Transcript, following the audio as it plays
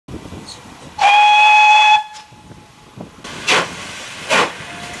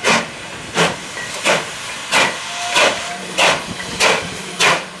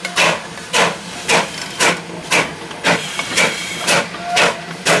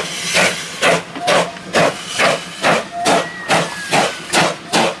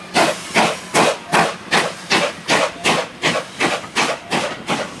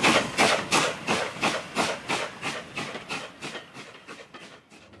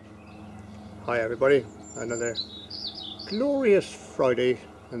Hi everybody, another glorious Friday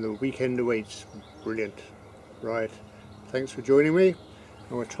and the weekend awaits. Brilliant. Right, thanks for joining me.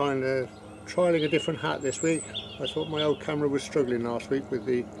 And we're trialing a different hat this week. I thought my old camera was struggling last week with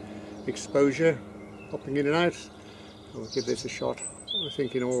the exposure, popping in and out. I'll give this a shot. I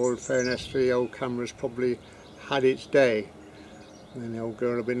think in all fairness the old camera's probably had its day. And the old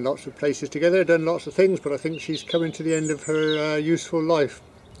girl have been lots of places together, done lots of things, but I think she's coming to the end of her useful life.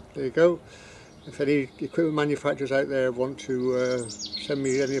 There you go. If any equipment manufacturers out there want to send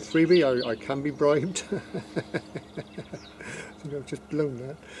me any freebie, I can be bribed. I think I've just blown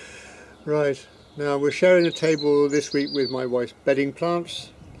that. Right, now we're sharing a table this week with my wife's bedding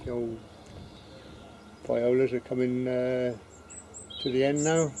plants. The old violas are coming to the end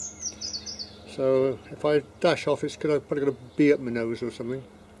now. So if I dash off, it's probably going to be up my nose or something.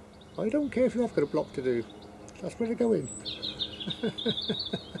 I don't care if you have got a block to do. That's where they're going.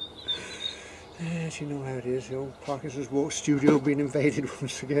 Yes, you know how it is, the old Parkinson's walk studio being invaded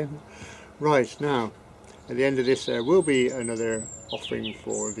once again. Right, now, at the end of this there will be another offering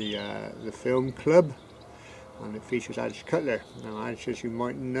for the film club, and it features Adge Cutler. Now Adge, as you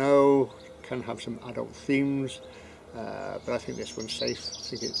might know, can have some adult themes, but I think this one's safe. I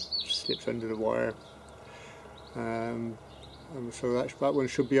think it slips under the wire. So that one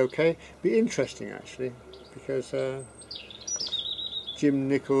should be okay. Be interesting actually, because Jim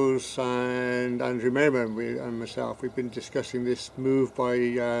Nichols and Andrew Merriman and myself, we've been discussing this move by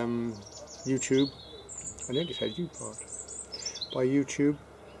YouTube, I nearly said by YouTube,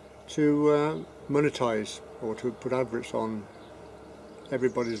 to monetize, or to put adverts on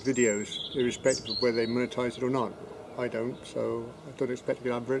everybody's videos, irrespective of whether they monetize it or not. I don't, so I don't expect to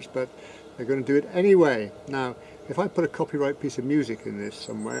get adverts, but they're going to do it anyway. Now, if I put a copyright piece of music in this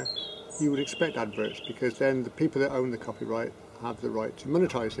somewhere, you would expect adverts, because then the people that own the copyright have the right to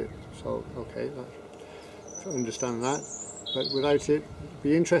monetize it. So okay, I understand that, but without it, it'd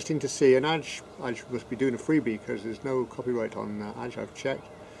be interesting to see. And Adge must be doing a freebie, because there's no copyright on Adge, I've checked,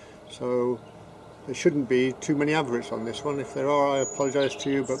 so there shouldn't be too many adverts on this one. If there are, I apologise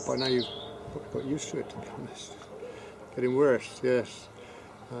to you, but by now you've probably got used to it, to be honest. Getting worse, yes.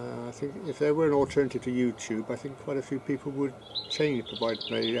 I think if there were an alternative to YouTube, I think quite a few people would change, provided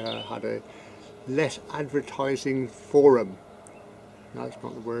they had a less advertising forum. No, that's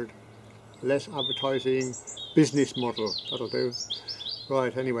not the word. Less advertising business model. That'll do.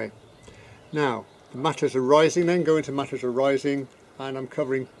 Right, anyway. Now, the matters arising then, go into matters arising, and I'm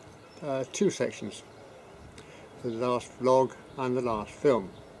covering two sections. The last vlog and the last film.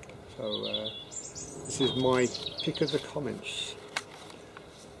 So, this is my pick of the comments.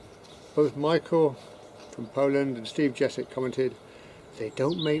 Both Michael from Poland and Steve Jessic commented, "They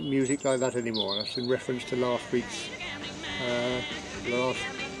don't make music like that anymore." That's in reference to last week's last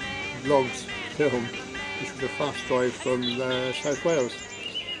vlog's film, which was a fast drive from South Wales.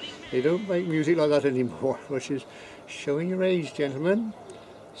 They don't make music like that anymore, which is showing your age, gentlemen.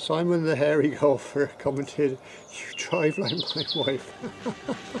 Simon the hairy golfer commented, "You drive like my wife."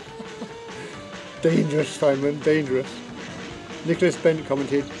 Dangerous, Simon, dangerous. Nicholas Bent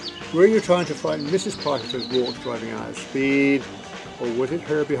commented, "Were you trying to frighten Mrs. Parkinson's walks driving out of speed, or was it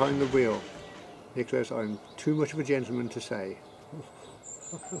her behind the wheel?" Nicholas, I'm too much of a gentleman to say.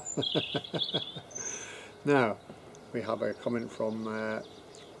 Now, we have a comment from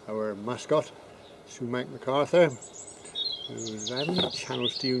our mascot, Sumac MacArthur, who's, how many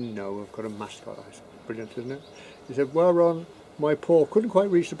channels do you know have got a mascot? That's brilliant, isn't it? He said, "Well, Ron, my paw couldn't quite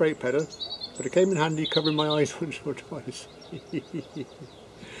reach the brake pedal, but it came in handy covering my eyes once or twice."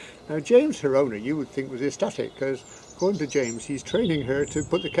 Now, James, her owner, you would think was ecstatic, because according to James, he's training her to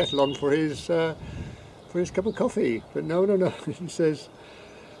put the kettle on for his cup of coffee. But no, he says,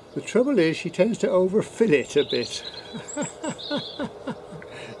 "The trouble is she tends to overfill it a bit."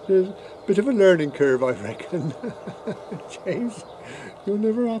 There's a bit of a learning curve, I reckon. James, you're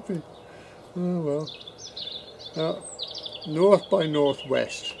never happy. Oh well. Now, north by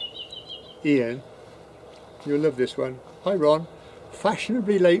northwest. Ian, you'll love this one. "Hi Ron,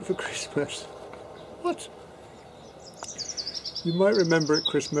 fashionably late for Christmas." What? You might remember at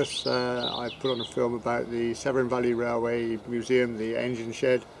Christmas I put on a film about the Severn Valley Railway Museum, the engine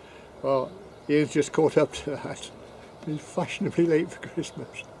shed. Well, Ian's just caught up to that. He's fashionably late for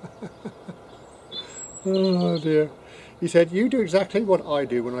Christmas. Oh dear. He said, "You do exactly what I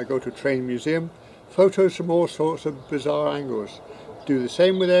do when I go to a train museum. Photos from all sorts of bizarre angles. Do the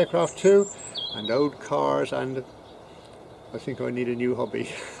same with aircraft too, and old cars, and I think I need a new hobby."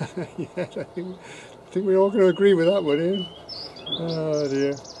 Yes, I think we're all going to agree with that one, Ian. Oh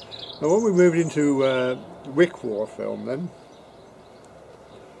dear. Now when we moved into Wick War film then,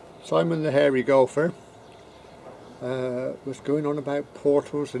 Simon the hairy golfer was going on about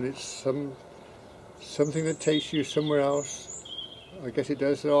portals, and it's something that takes you somewhere else. I guess it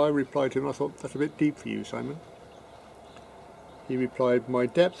does. So I replied to him, I thought, that's a bit deep for you, Simon. He replied, my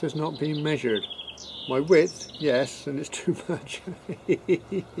depth has not been measured. My width, yes, and it's too much.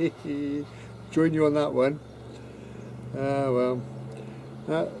 Join you on that one.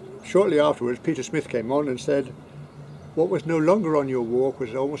 Shortly afterwards, Peter Smith came on and said, what was no longer on your walk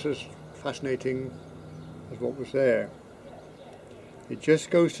was almost as fascinating as what was there. It just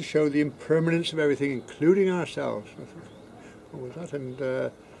goes to show the impermanence of everything, including ourselves. What was that? And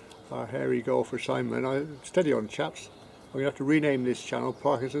our hairy golfer Simon, steady on, chaps. I'm going to have to rename this channel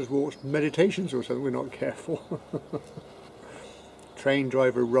Parkinson's Walks Meditations or something, we're not careful. Train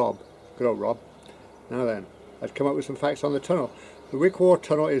driver Rob. Good old Rob. Now then, I've come up with some facts on the tunnel. The Wickwar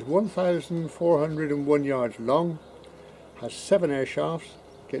tunnel is 1,401 yards long, has 7 air shafts,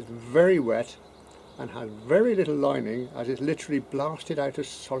 gets very wet, and has very little lining as it's literally blasted out of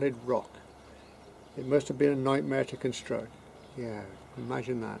solid rock. It must have been a nightmare to construct. Yeah,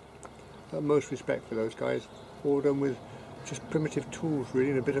 imagine that. Utmost respect for those guys. All done with just primitive tools really,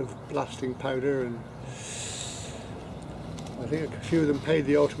 and a bit of blasting powder, and I think a few of them paid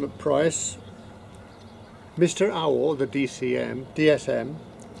the ultimate price. Mr. Owl, the DSM,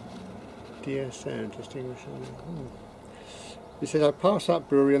 distinguishing. He says, I passed that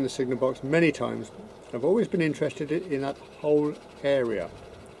brewery on the signal box many times. I've always been interested in that whole area.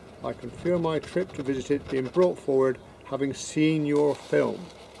 I can feel my trip to visit it being brought forward, having seen your film.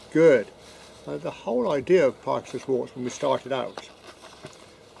 Good. The whole idea of Parkinson's Walks when we started out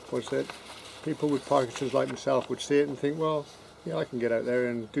was that people with Parkinson's like myself would see it and think, well, yeah, I can get out there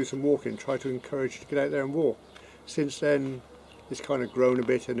and do some walking, try to encourage you to get out there and walk. Since then, it's kind of grown a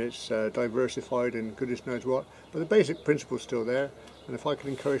bit and it's diversified and goodness knows what, but the basic principle's still there, and if I can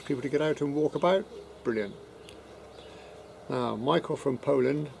encourage people to get out and walk about, brilliant. Now, Michael from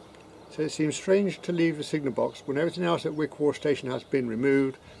Poland says, it seems strange to leave the signal box when everything else at Wickwar station has been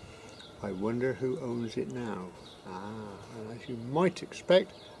removed. I wonder who owns it now. And as you might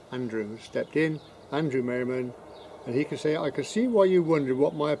expect, Andrew stepped in, Andrew Merriman, and he could say, I could see why you wondered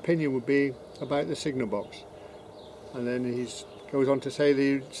what my opinion would be about the signal box. And then he goes on to say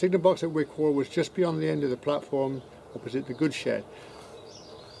the signal box at Wickwar was just beyond the end of the platform opposite the goods shed.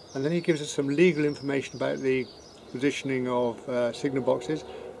 And then he gives us some legal information about the positioning of signal boxes.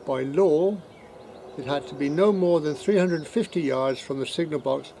 By law, it had to be no more than 350 yards from the signal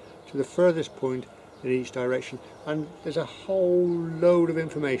box to the furthest point in each direction, and there's a whole load of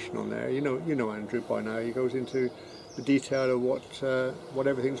information on there. You know Andrew by now. He goes into the detail of what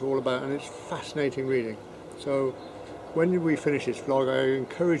everything's all about, and it's fascinating reading. So when we finish this vlog, I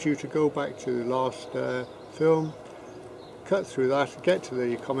encourage you to go back to the last film, cut through that, get to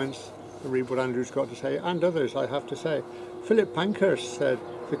the comments and read what Andrew's got to say, and others I have to say. Philip Pankhurst said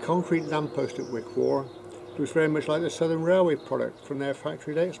the concrete lamppost at Wickwar was very much like the Southern Railway product from their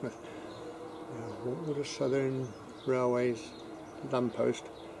factory at Exmouth. What would a Southern Railway's lamppost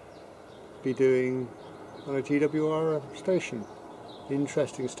be doing on a GWR station?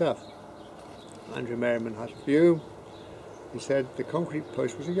 Interesting stuff. Andrew Merriman has a view. He said the concrete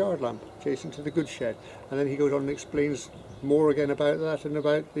post was a yard lamp adjacent to the goods shed, and then he goes on and explains more again about that and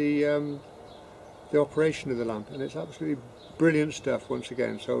about the operation of the lamp, and it's absolutely brilliant stuff once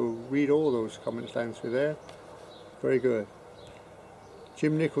again. So read all those comments down through there. Very good.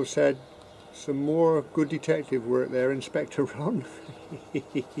 Jim Nichols said some more good detective work there, Inspector Ron.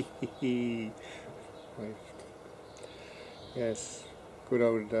 Yes, good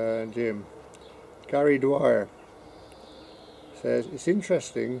old Jim. Gary Dwyer says, it's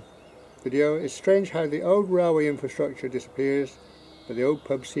interesting video. It's strange how the old railway infrastructure disappears, but the old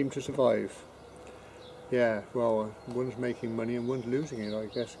pubs seem to survive. Yeah, well, one's making money and one's losing it, I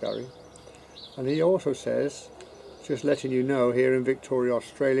guess, Gary. And he also says, just letting you know, here in Victoria,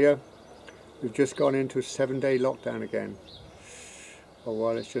 Australia, we've just gone into a 7-day lockdown again. Oh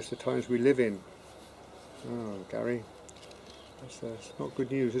well, it's just the times we live in. Oh, Gary, that's not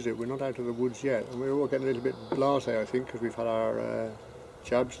good news, is it? We're not out of the woods yet, and we're all getting a little bit blasé, I think, because we've had our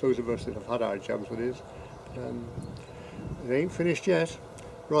jabs, those of us that have had our jabs, that is. But, it ain't finished yet.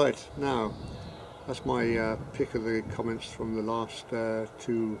 Right, now, that's my pick of the comments from the last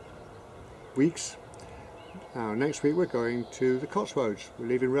 2 weeks. Now, next week we're going to the Cotswolds. We're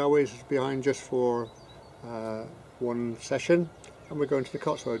leaving railways behind just for one session, and we're going to the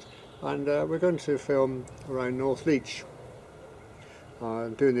Cotswolds. And we're going to film around North Leach.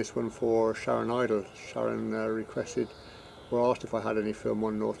 I'm doing this one for Sharon Idle. Sharon requested, or asked if I had any film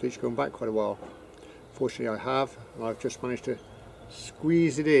on North Leach, going back quite a while. Fortunately I have, and I've just managed to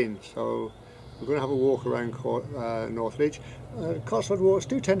squeeze it in. So we're going to have a walk around Northleach. Cotswold walks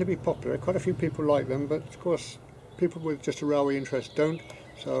do tend to be popular. Quite a few people like them, but of course people with just a railway interest don't.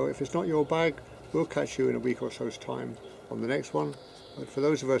 So if it's not your bag, we'll catch you in a week or so's time on the next one. But for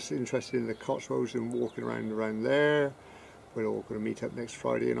those of us interested in the Cotswolds and walking around there, we're all going to meet up next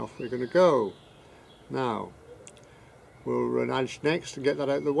Friday and off we're going to go. Now, we'll run Edge next and get that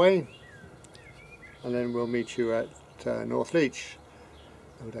out of the way, and then we'll meet you at Northleach.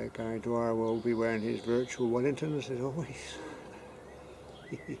 No doubt Gary Dwyer will be wearing his virtual Wellingtons as always.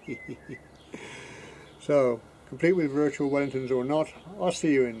 So, complete with virtual Wellingtons or not, I'll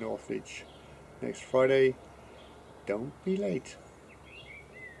see you in Northleach next Friday. Don't be late.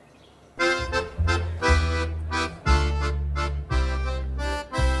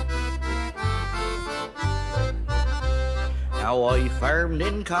 Now I farmed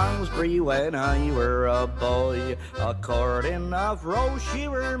in Congsbury when I were a boy. According of Rose, she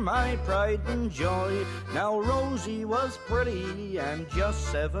were my pride and joy. Now Rosie was pretty and just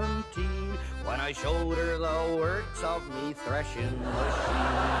 17 when I showed her the works of me threshing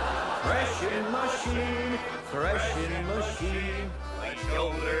machine. Threshing machine, threshing machine. I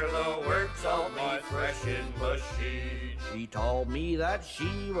showed her the works of my threshing machine. She told me that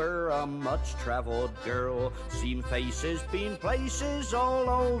she were a much-travelled girl, seen faces, been places all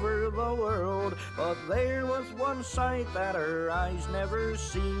over the world, but there was one sight that her eyes never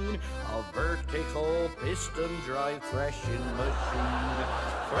seen, a vertical piston-drive threshing machine.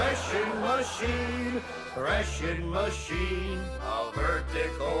 Threshing machine, threshing machine, a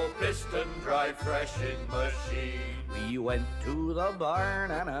vertical piston-drive threshing machine. We went to the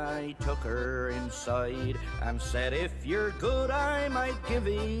barn and I took her inside and said, if you're good I might give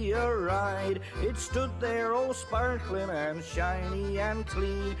ye a ride. It stood there all sparkling and shiny and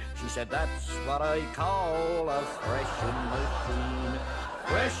clean. She said, that's what I call a threshing machine.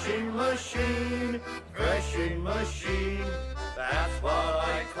 Threshing machine, threshing machine, that's what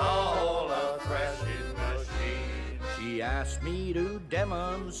I call a threshing machine. She asked me to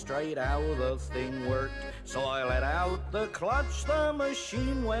demonstrate how the thing worked, so I let out the clutch, the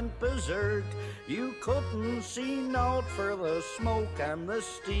machine went berserk. You couldn't see naught for the smoke and the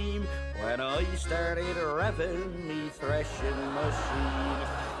steam when I started revving me threshing machine.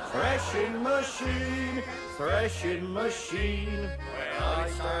 Threshing machine, threshing machine, when I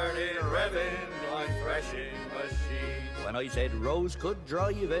started revving my threshing machine. When I said Rose could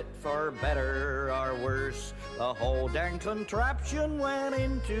drive it for better or worse, the whole dang contraption went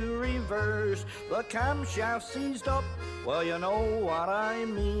into reverse. The camshaft seized up, well you know what I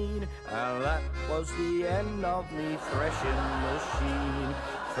mean, and that was the end of me threshing machine.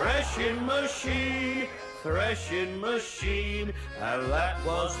 Threshing machine, threshing machine, and that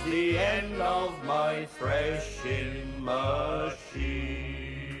was the end of my threshing machine.